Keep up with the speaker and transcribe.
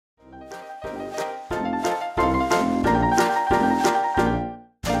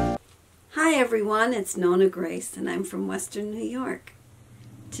everyone, it's NonnaGrace and I'm from Western New York.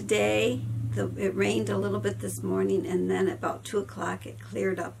 Today it rained a little bit this morning, and then at about 2 o'clock it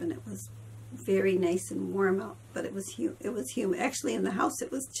cleared up and it was very nice and warm out, but it was humid. Actually in the house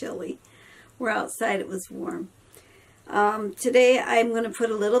it was chilly. Where outside it was warm. Today I'm going to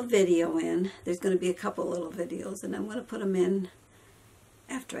put a little video in. There's going to be a couple little videos and I'm going to put them in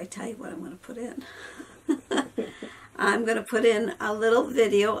after I tell you what I'm going to put in. I'm going to put in a little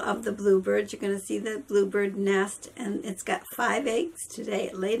video of the bluebird. You're going to see the bluebird nest, and it's got 5 eggs. Today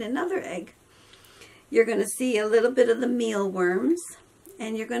it laid another egg. You're going to see a little bit of the mealworms,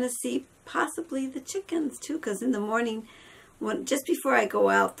 and you're going to see possibly the chickens too, because in the morning, just before I go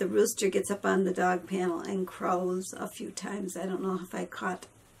out, the rooster gets up on the dog panel and crows a few times. I don't know if I caught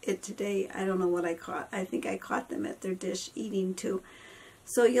it today. I don't know what I caught. I think I caught them at their dish eating too.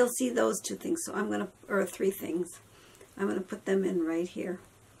 So you'll see those 2 things. So I'm going to, or 3 things. I'm going to put them in right here.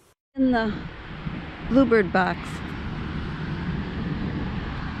 In the bluebird box.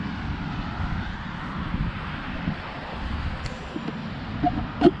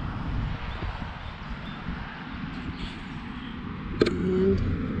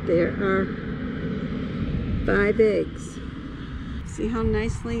 And there are 5 eggs. See how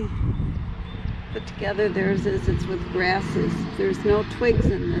nicely put together theirs is? It's with grasses. There's no twigs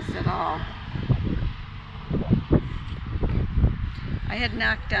in this at all. I had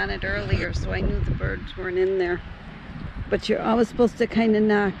knocked on it earlier, so I knew the birds weren't in there. But you're always supposed to kind of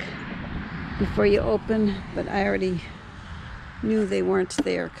knock before you open, but I already knew they weren't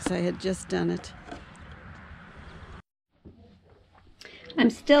there because I had just done it. I'm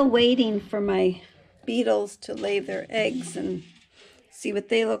still waiting for my beetles to lay their eggs and see what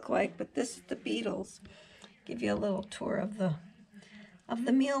they look like, but this is the beetles. Give you a little tour of the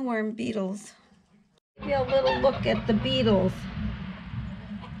mealworm beetles. Give you a little look at the beetles.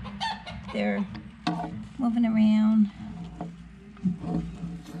 They're moving around. Oh,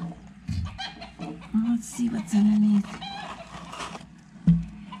 let's see what's underneath.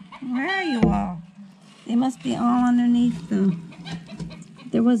 Where are you all? They must be all underneath them.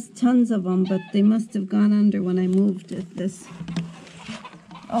 There was tons of them, but they must have gone under when I moved this.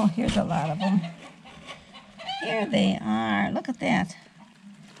 Oh, here's a lot of them. Here they are. Look at that.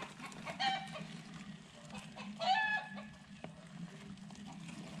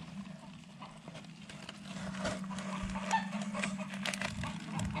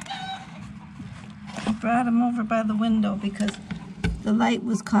 I brought them over by the window because the light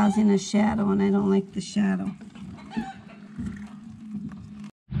was causing a shadow, and I don't like the shadow.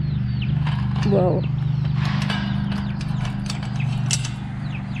 Whoa.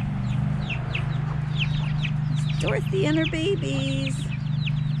 It's Dorothy and her babies.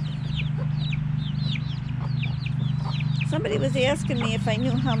 Somebody was asking me if I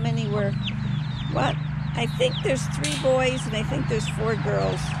knew how many were what. I think there's 3 boys and I think there's 4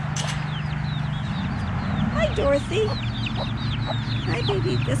 girls. Hi, Dorothy. Hi,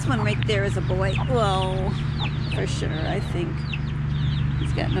 baby. This one right there is a boy. Whoa, for sure, I think.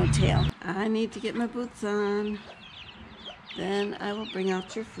 He's got no tail. I need to get my boots on. Then I will bring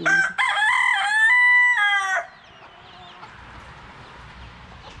out your food.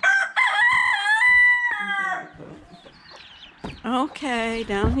 Okay,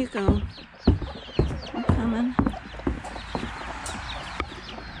 down you go. I'm coming.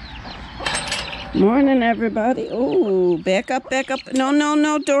 Morning, everybody. Oh, back up, back up. No, no,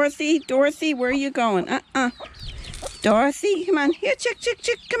 no, Dorothy. Dorothy, where are you going? Dorothy, come on. Here, chick, chick,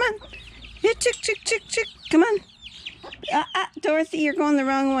 chick, come on. Here, chick, chick, chick, chick, come on. Dorothy, you're going the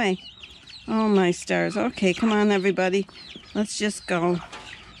wrong way. Oh, my stars. Okay, come on, everybody. Let's just go.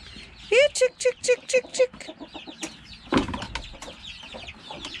 Here, chick, chick, chick, chick, chick.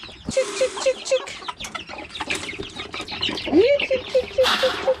 Chick, chick, chick, chick. Here, chick, chick, chick,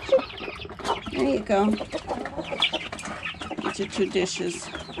 chick, chick, chick. There you go. Get your 2 dishes.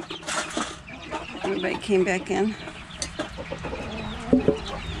 Everybody came back in.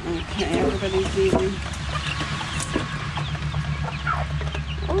 Okay, everybody's eating.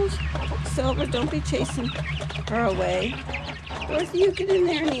 Oh, Silver, don't be chasing her away. Dorothy, you get in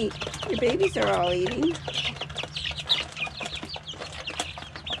there and eat. Your babies are all eating.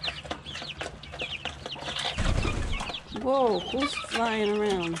 Whoa, who's flying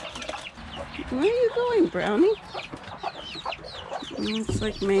around? Where are you going, Brownie? It's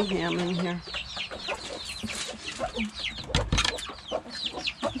like mayhem in here.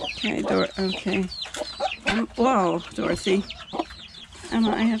 Okay, okay. Whoa, Dorothy.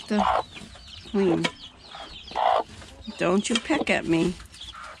 I have to clean. Don't you peck at me.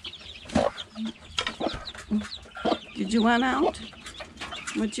 Did you want out?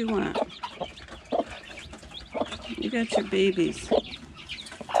 What'd you want? got your babies.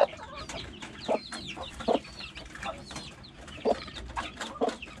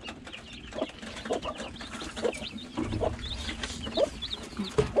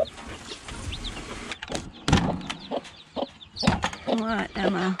 What,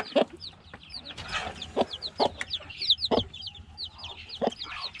 Emma?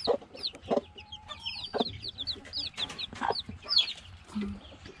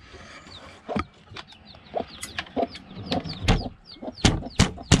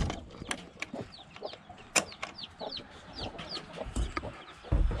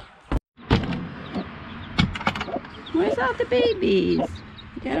 Where's all the babies?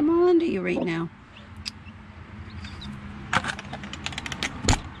 You got them all under you right now.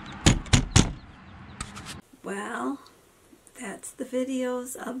 Well, that's the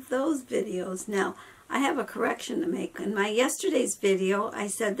videos of those videos. Now, I have a correction to make. In my yesterday's video, I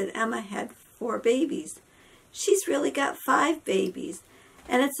said that Emma had 4 babies. She's really got 5 babies.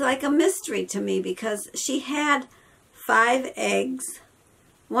 And it's like a mystery to me because she had 5 eggs.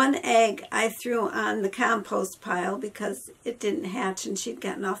 1 egg I threw on the compost pile because it didn't hatch and she'd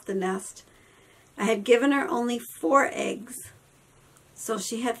gotten off the nest. I had given her only 4 eggs. So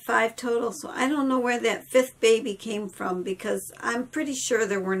she had 5 total. So I don't know where that 5th baby came from because I'm pretty sure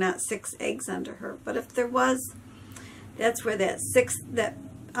there were not 6 eggs under her. But if there was, that's where that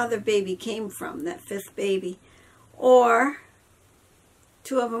other baby came from, that 5th baby. Or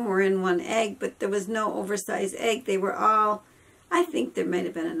 2 of them were in 1 egg, but there was no oversized egg. They were all, I think there might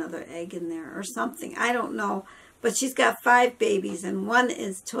have been another egg in there or something. I don't know. But she's got 5 babies and 1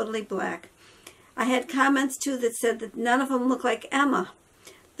 is totally black. I had comments too that said that none of them look like Emma.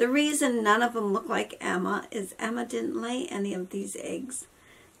 The reason none of them look like Emma is Emma didn't lay any of these eggs.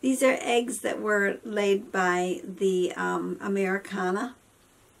 These are eggs that were laid by the Americana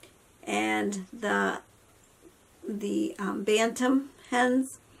and the bantam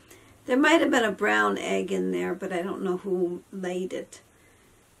hens. There might have been a brown egg in there, but I don't know who laid it.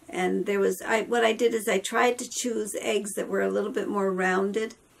 And there was, what I did is I tried to choose eggs that were a little bit more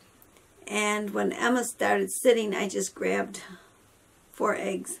rounded. And when Emma started sitting, I just grabbed 4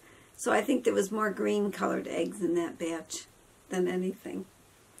 eggs. So I think there was more green colored eggs in that batch than anything.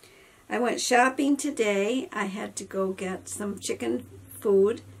 I went shopping today. I had to go get some chicken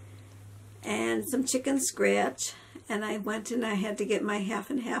food and some chicken scratch. And I went and I had to get my half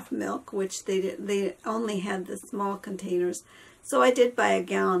and half milk, which they only had the small containers. So I did buy a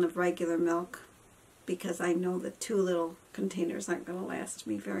gallon of regular milk because I know the 2 little containers aren't going to last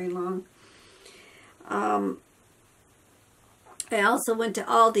me very long. I also went to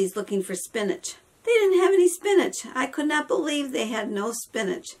Aldi's looking for spinach. They didn't have any spinach. I could not believe they had no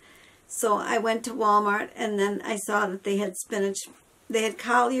spinach. So I went to Walmart and then I saw that they had spinach. They had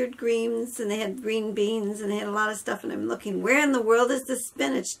collard greens and they had green beans and they had a lot of stuff, and I'm looking, where in the world is the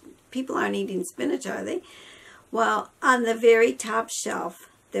spinach? People aren't eating spinach, are they? Well, on the very top shelf,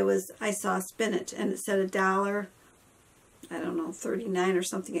 I saw spinach and it said $1, I don't know, 39 or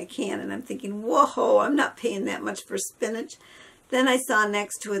something a can, and I'm thinking, whoa, I'm not paying that much for spinach. Then I saw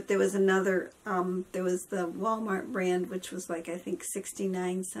next to it there was another, there was the Walmart brand, which was like, I think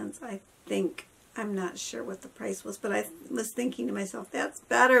 69 cents, I think. I'm not sure what the price was, but I was thinking to myself, that's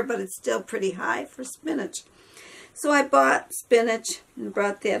better, but it's still pretty high for spinach. So I bought spinach and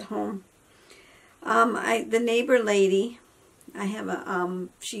brought that home. The neighbor lady, I have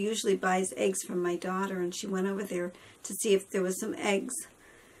she usually buys eggs from my daughter, and she went over there to see if there was some eggs.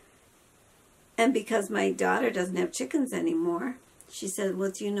 And because my daughter doesn't have chickens anymore, she said,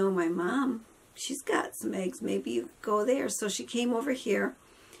 well, do you know my mom? She's got some eggs. Maybe you could go there. So she came over here,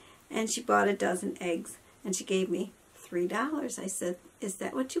 and she bought a dozen eggs, and she gave me $3. I said, is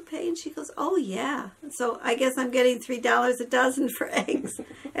that what you pay? And she goes, oh, yeah. So I guess I'm getting $3 a dozen for eggs,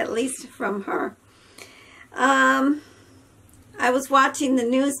 at least from her. I was watching the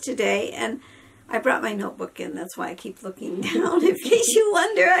news today, and I brought my notebook in. That's why I keep looking down. In case you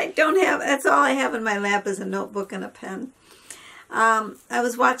wonder, that's all I have in my lap is a notebook and a pen. I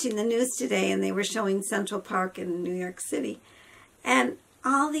was watching the news today, and they were showing Central Park in New York City. And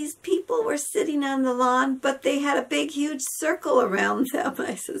all these people were sitting on the lawn, but they had a big, huge circle around them.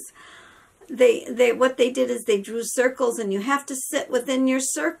 I says, what they did is they drew circles, and you have to sit within your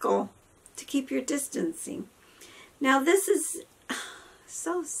circle to keep your distancing. Now, this is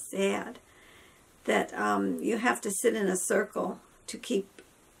so sad that you have to sit in a circle to keep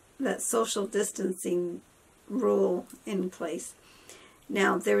that social distancing rule in place.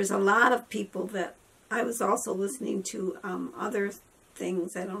 Now, there's a lot of people that I was also listening to other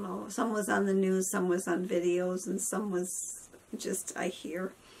things. I don't know. Some was on the news, some was on videos, and some was just, I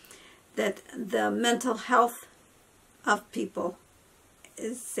hear that the mental health of people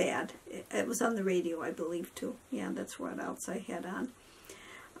is sad. It was on the radio, I believe, too. Yeah, that's what else I had on.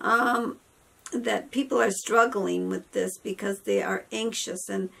 That people are struggling with this because they are anxious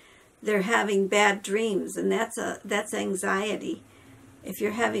and they're having bad dreams, and that's anxiety. If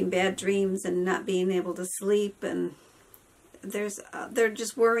you're having bad dreams and not being able to sleep, and they're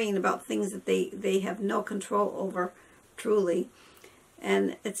just worrying about things that they have no control over, truly,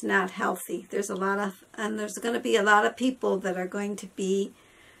 and it's not healthy. There's going to be a lot of people that are going to be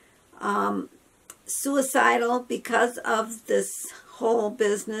suicidal because of this whole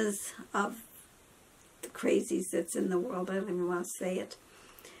business of the crazies that's in the world. I don't even want to say it.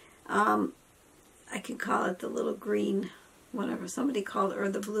 I could call it the little green, whatever somebody called it, or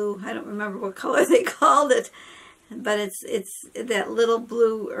the blue. I don't remember what color they called it, but it's that little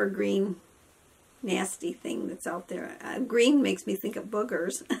blue or green nasty thing that's out there. Green makes me think of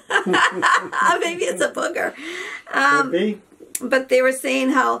boogers. Maybe it's a booger. Could be. But they were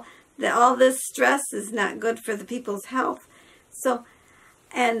saying how all this stress is not good for the people's health. So,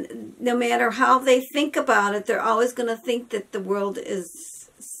 and no matter how they think about it, they're always going to think that the world is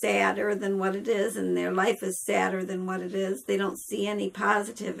sadder than what it is, and their life is sadder than what it is. They don't see any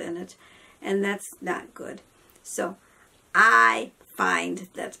positive in it, and that's not good. So I find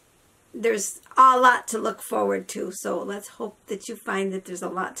that there's a lot to look forward to. So let's hope that you find that there's a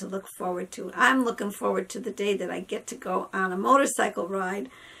lot to look forward to. I'm looking forward to the day that I get to go on a motorcycle ride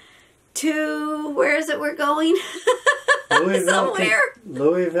to, where is it we're going?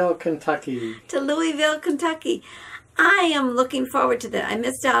 Louisville, Kentucky. To Louisville, Kentucky. I am looking forward to that. I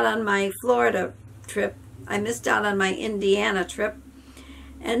missed out on my Florida trip. I missed out on my Indiana trip.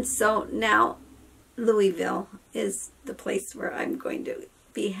 And so now Louisville is the place where I'm going to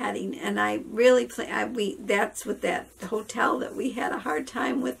be heading. And I really that's with that hotel that we had a hard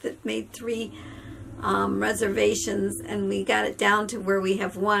time with, that made 3 reservations, and we got it down to where we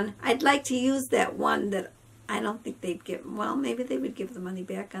have 1. I'd like to use that one that I don't think they'd give. Well, maybe they would give the money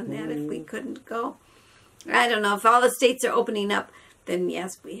back on that if we couldn't go. I don't know. If all the states are opening up, then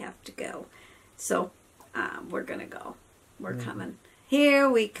yes, we have to go. So we're going to go. We're coming. Here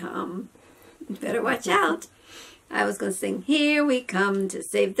we come. Better watch out. I was going to sing, here we come to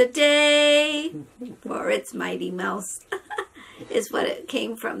save the day, for it's Mighty Mouse. Is what it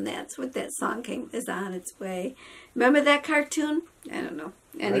came from. That's what that song is on its way. Remember that cartoon? I don't know.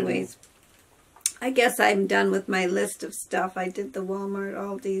 Anyways, I guess I'm done with my list of stuff. I did the Walmart,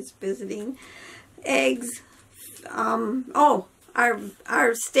 Aldi's, visiting, eggs. Oh,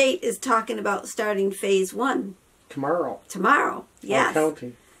 our state is talking about starting phase 1. Tomorrow, yes. Our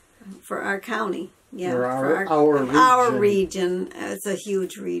county. For our county. Yeah, for our our region. It's a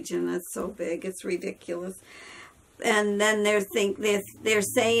huge region. It's so big. It's ridiculous. And then they were saying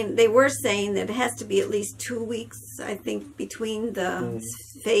that it has to be at least 2 weeks, I think, between the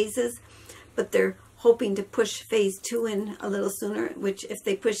phases. But they're hoping to push phase 2 in a little sooner, which if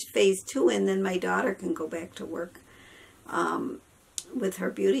they push phase 2 in, then my daughter can go back to work with her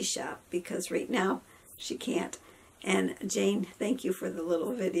beauty shop, because right now she can't. And Jane, thank you for the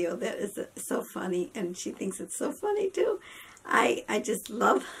little video. That is so funny, and she thinks it's so funny too. I just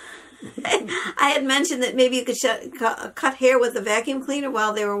love. I had mentioned that maybe you could cut hair with a vacuum cleaner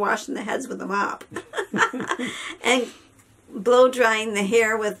while they were washing the heads with a mop, and blow drying the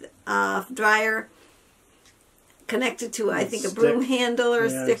hair with a dryer connected to, I think, a broom handle or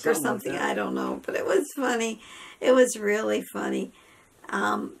a stick or something. Like I don't know, but it was funny. It was really funny.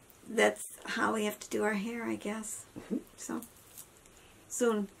 That's how we have to do our hair, I guess. So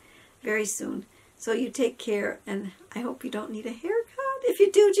soon, very soon. So you take care, and I hope you don't need a haircut. If you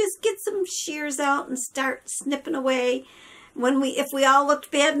do, just get some shears out and start snipping away. If we all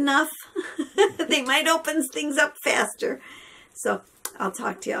looked bad enough, they might open things up faster. So I'll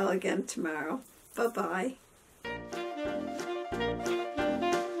talk to y'all again tomorrow. Bye-bye.